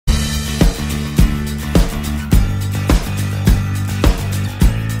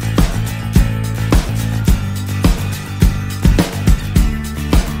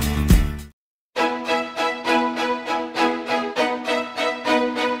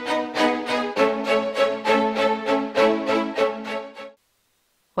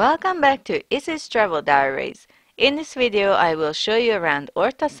Welcome back to Izzy's Travel Diaries. In this video, I will show you around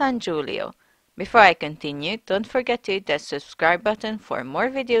Orta San Giulio. Before I continue, don't forget to hit that subscribe button for more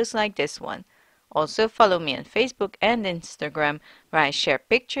videos like this one. Also, follow me on Facebook and Instagram, where I share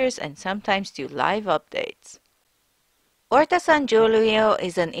pictures and sometimes do live updates. Orta San Giulio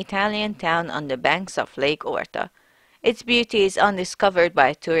is an Italian town on the banks of Lake Orta. Its beauty is undiscovered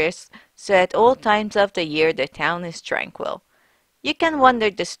by tourists, so at all times of the year the town is tranquil. You can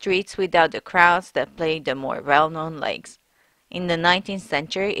wander the streets without the crowds that plague the more well-known lakes. In the 19th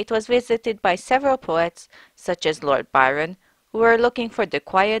century, it was visited by several poets, such as Lord Byron, who were looking for the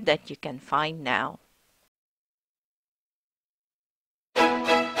quiet that you can find now.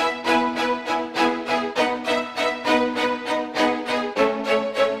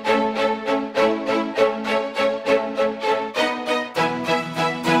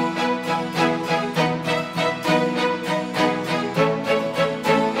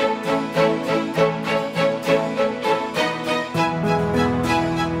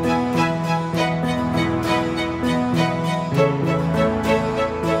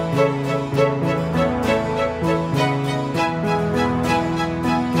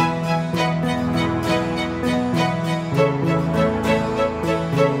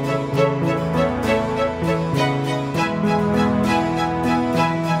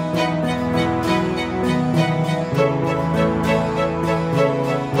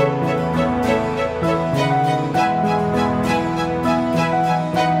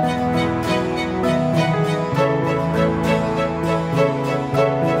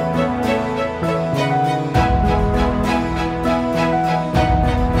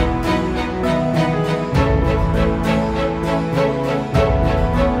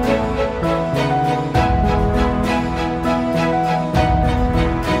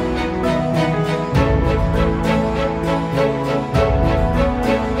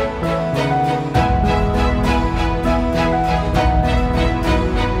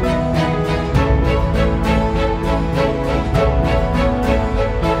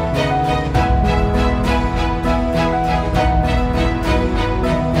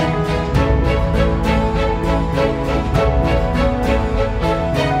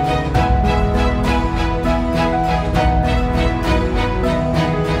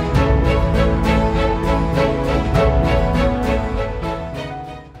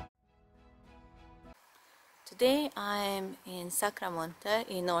 Today I'm in Sacramonte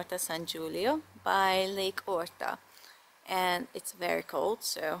in Orta San Giulio by Lake Orta, and it's very cold,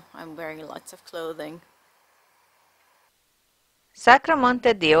 so I'm wearing lots of clothing.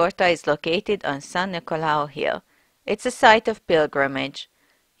 Sacramonte di Orta is located on San Nicolao Hill. It's a site of pilgrimage.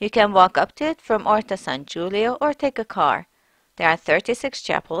 You can walk up to it from Orta San Giulio or take a car. There are 36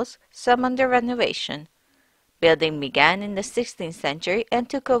 chapels, some under renovation. Building began in the 16th century and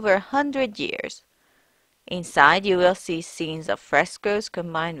took over 100 years. Inside you will see scenes of frescoes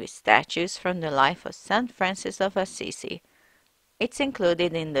combined with statues from the life of Saint Francis of Assisi. It's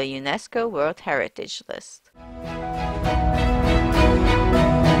included in the UNESCO World Heritage List.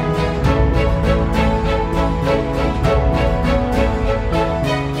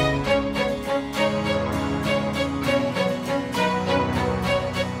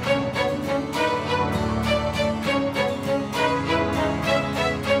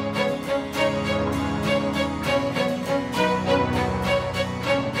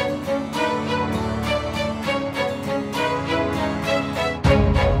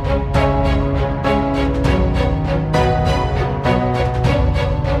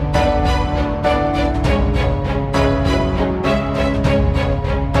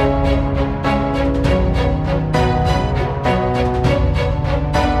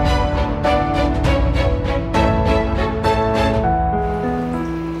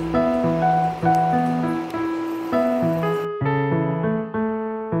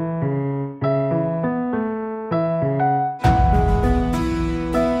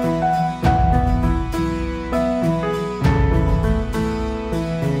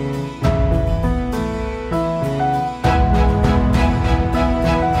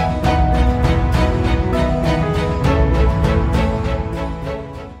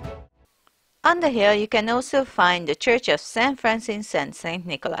 On the hill you can also find the Church of St. Francis and St.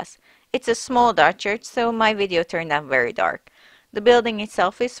 Nicholas. It's a small dark church, so my video turned out very dark. The building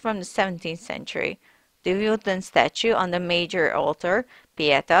itself is from the 17th century. The wooden statue on the major altar,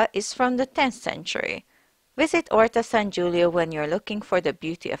 Pieta, is from the 10th century. Visit Orta San Giulio when you're looking for the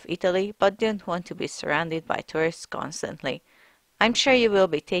beauty of Italy but don't want to be surrounded by tourists constantly. I'm sure you will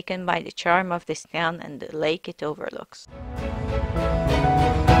be taken by the charm of this town and the lake it overlooks.